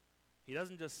 He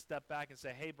doesn't just step back and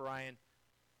say, hey, Brian,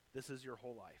 this is your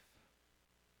whole life.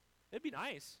 It'd be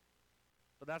nice,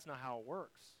 but that's not how it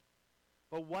works.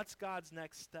 But what's God's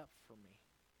next step for me?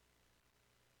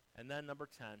 And then number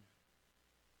 10,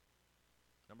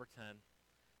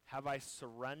 have I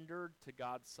surrendered to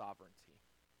God's sovereignty?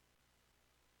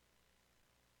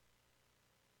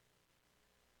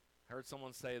 I heard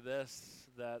someone say this,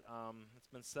 that it's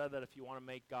been said that if you want to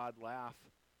make God laugh,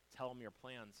 tell him your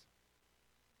plans.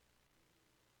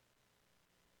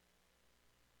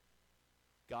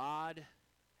 God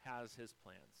has his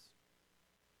plans.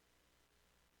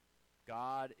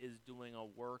 God is doing a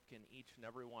work in each and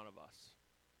every one of us.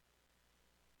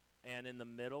 And in the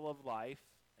middle of life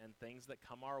and things that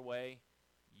come our way,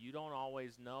 you don't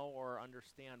always know or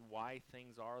understand why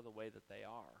things are the way that they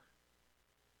are.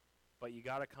 But you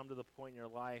got to come to the point in your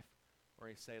life where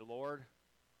you say, Lord,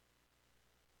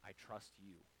 I trust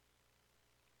you.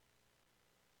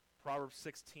 Proverbs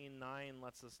 16:9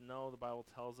 lets us know, the Bible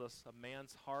tells us, a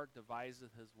man's heart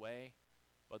deviseth his way,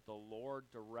 but the Lord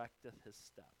directeth his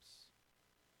steps.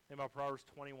 Think about Proverbs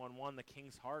 21:1, the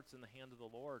king's heart's in the hand of the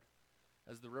Lord.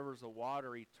 As the rivers of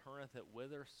water, he turneth it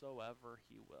whithersoever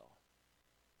he will.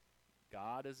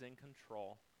 God is in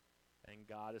control, and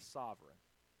God is sovereign.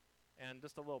 And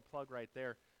just a little plug right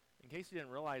there, in case you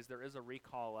didn't realize, there is a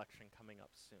recall election coming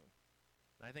up soon.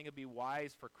 And I think it'd be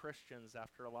wise for Christians,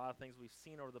 after a lot of things we've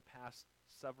seen over the past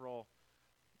several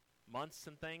months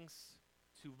and things,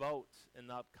 to vote in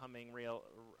the upcoming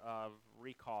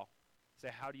recall. Say,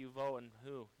 how do you vote and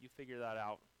who? You figure that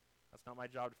out. That's not my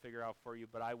job to figure out for you,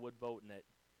 but I would vote in it.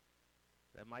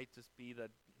 That might just be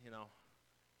that,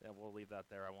 yeah, we'll leave that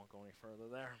there. I won't go any further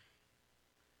there.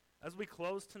 As we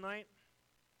close tonight,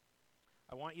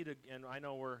 I want you to, and I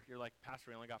know you're like, Pastor,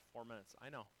 we only got 4 minutes. I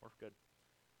know, we're good.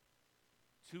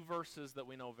 2 verses that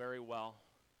we know very well.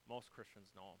 Most Christians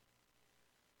know them.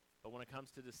 But when it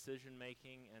comes to decision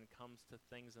making and comes to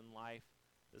things in life,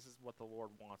 this is what the Lord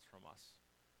wants from us.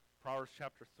 Proverbs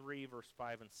chapter 3, verse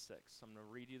 5 and 6. I'm going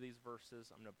to read you these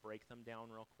verses. I'm going to break them down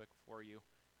real quick for you,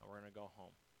 and we're going to go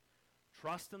home.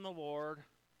 Trust in the Lord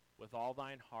with all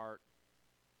thine heart,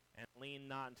 and lean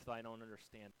not into thine own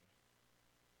understanding.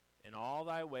 In all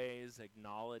thy ways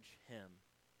acknowledge him,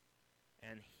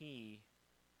 and he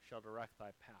shall direct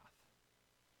thy path.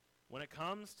 When it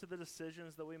comes to the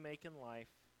decisions that we make in life,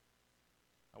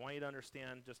 I want you to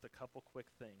understand just a couple quick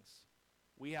things.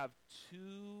 We have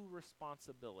 2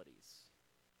 responsibilities,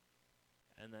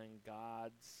 and then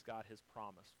God's got his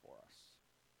promise for us.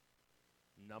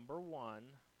 Number 1,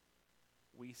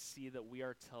 we see that we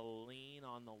are to lean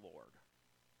on the Lord.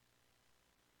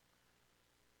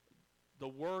 The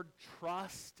word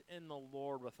trust in the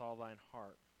Lord with all thine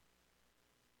heart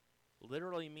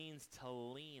literally means to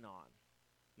lean on.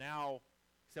 Now,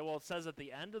 you say, well, it says at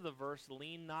the end of the verse,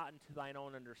 lean not into thine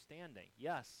own understanding.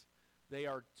 Yes, they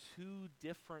are 2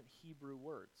 different Hebrew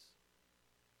words.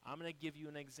 I'm going to give you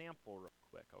an example real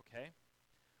quick, okay?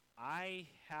 I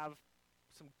have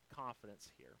some confidence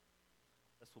here.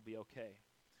 This will be okay.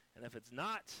 And if it's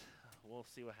not, we'll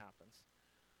see what happens.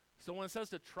 So when it says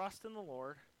to trust in the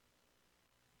Lord,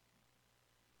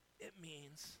 it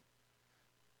means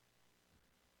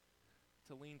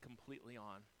to lean completely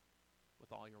on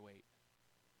with all your weight.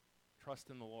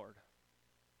 Trust in the Lord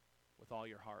with all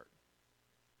your heart.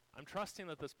 I'm trusting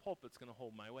that this pulpit's going to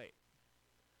hold my weight.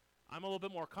 I'm a little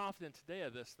bit more confident today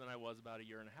of this than I was about a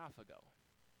year and a half ago.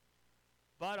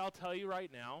 But I'll tell you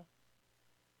right now,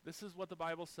 this is what the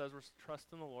Bible says, we're to trust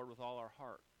in the Lord with all our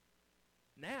heart.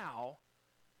 Now,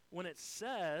 when it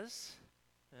says,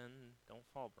 and don't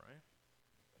fall, Brian,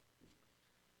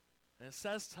 and it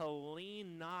says to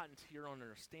lean not into your own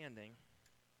understanding,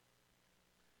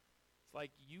 it's like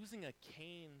using a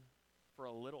cane for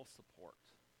a little support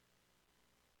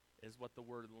is what the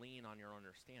word lean on your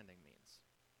understanding means.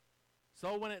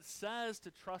 So when it says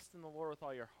to trust in the Lord with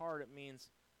all your heart, it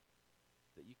means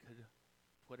that you could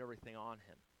put everything on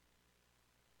him.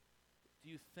 Do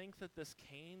you think that this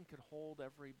cane could hold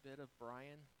every bit of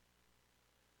Brian?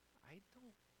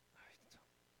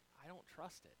 I don't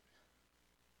trust it.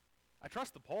 I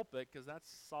trust the pulpit because that's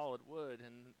solid wood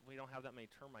and we don't have that many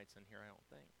termites in here, I don't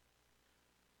think.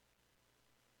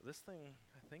 This thing,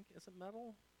 I think, is it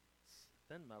metal? It's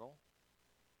thin metal.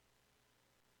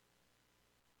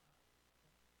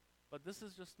 But this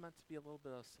is just meant to be a little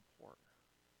bit of support.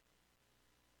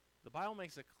 The Bible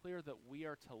makes it clear that we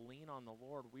are to lean on the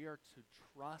Lord. We are to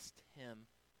trust him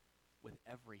with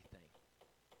everything.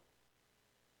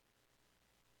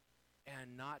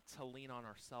 And not to lean on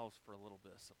ourselves for a little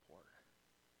bit of support.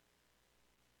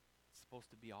 It's supposed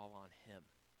to be all on him.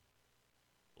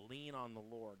 Lean on the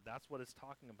Lord. That's what it's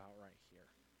talking about right here.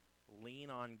 Lean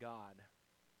on God.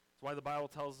 That's why the Bible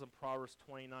tells us in Proverbs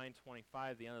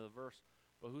 29:25, the end of the verse,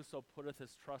 but whoso putteth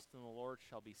his trust in the Lord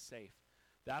shall be safe.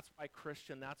 That's why,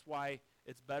 Christian, that's why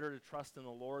it's better to trust in the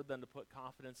Lord than to put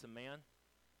confidence in man.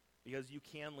 Because you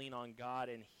can lean on God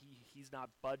and he's not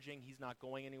budging, he's not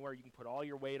going anywhere. You can put all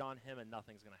your weight on him and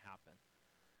nothing's going to happen.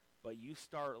 But you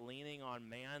start leaning on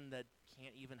man that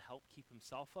can't even help keep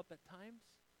himself up at times,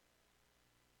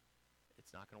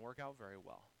 it's not going to work out very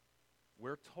well.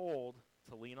 We're told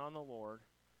to lean on the Lord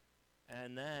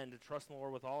And then to trust in the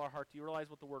Lord with all our heart. Do you realize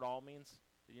what the word all means?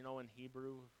 Do you know in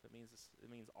Hebrew it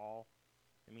means all?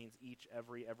 It means each,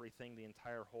 every, everything, the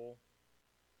entire whole.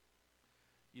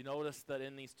 You notice that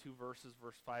in these two verses,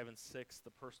 verse 5 and 6,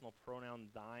 the personal pronoun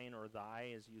thine or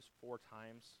thy is used 4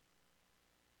 times.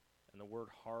 And the word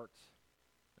heart.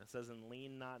 It says, and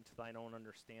lean not into thine own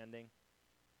understanding.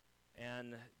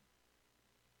 And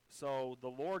so the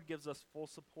Lord gives us full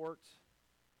support.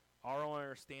 Our own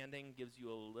understanding gives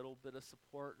you a little bit of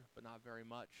support, but not very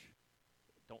much.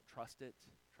 Don't trust it.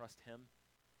 Trust Him.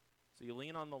 So you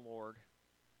lean on the Lord.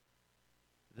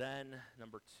 Then,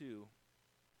 number 2,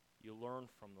 you learn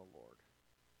from the Lord.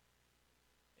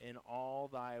 In all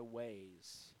thy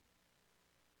ways.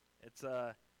 It's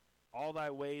all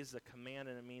thy ways, a command,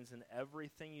 and it means in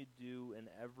everything you do, in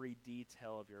every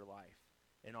detail of your life.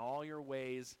 In all your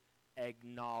ways,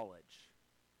 acknowledge.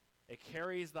 It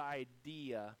carries the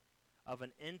idea of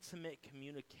an intimate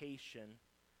communication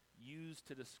used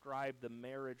to describe the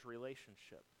marriage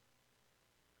relationship.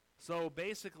 So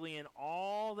basically, in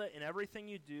everything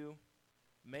you do,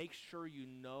 make sure you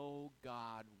know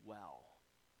God well.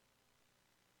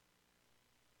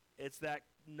 It's that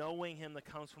knowing Him that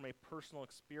comes from a personal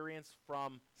experience,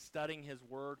 from studying His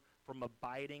Word, from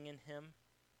abiding in Him.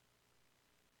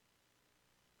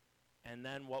 And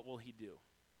then what will He do?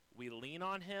 We lean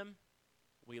on Him,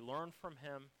 we learn from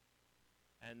Him,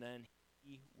 and then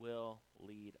He will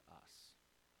lead us.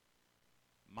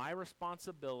 My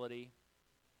responsibility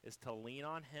is to lean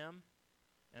on Him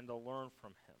and to learn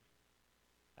from Him.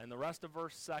 And the rest of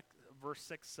verse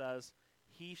 6 says,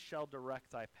 He shall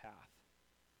direct thy path.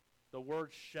 The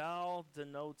word shall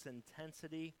denotes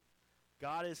intensity.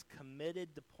 God is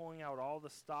committed to pulling out all the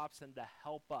stops and to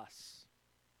help us.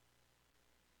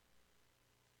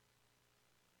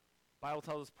 Bible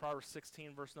tells us, Proverbs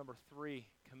 16, verse number 3,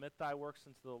 commit thy works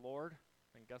unto the Lord,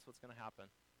 and guess what's going to happen?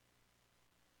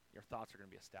 Your thoughts are going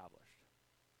to be established.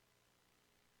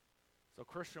 So,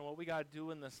 Christian, what we got to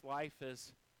do in this life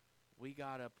is we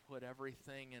got to put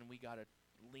everything, and we got to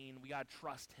we got to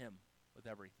trust Him with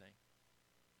everything.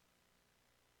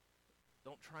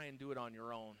 Don't try and do it on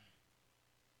your own.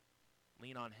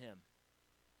 Lean on Him.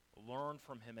 Learn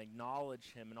from Him.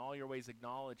 Acknowledge Him. In all your ways,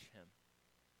 acknowledge Him.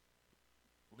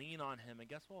 Lean on Him, and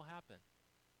guess what will happen?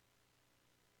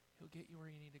 He'll get you where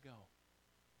you need to go.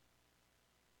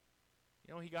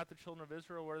 You know, He got the children of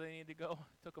Israel where they needed to go.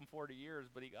 It took them 40 years,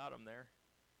 but He got them there.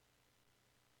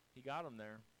 He got them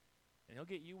there. And He'll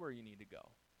get you where you need to go.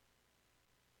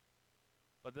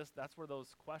 But that's where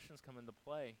those questions come into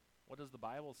play. What does the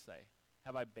Bible say?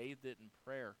 Have I bathed it in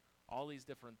prayer? All these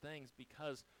different things,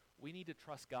 because we need to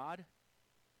trust God.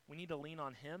 We need to lean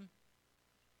on Him.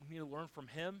 We need to learn from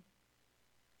Him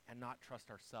and not trust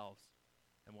ourselves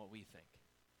and what we think.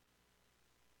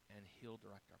 And He'll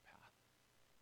direct our path.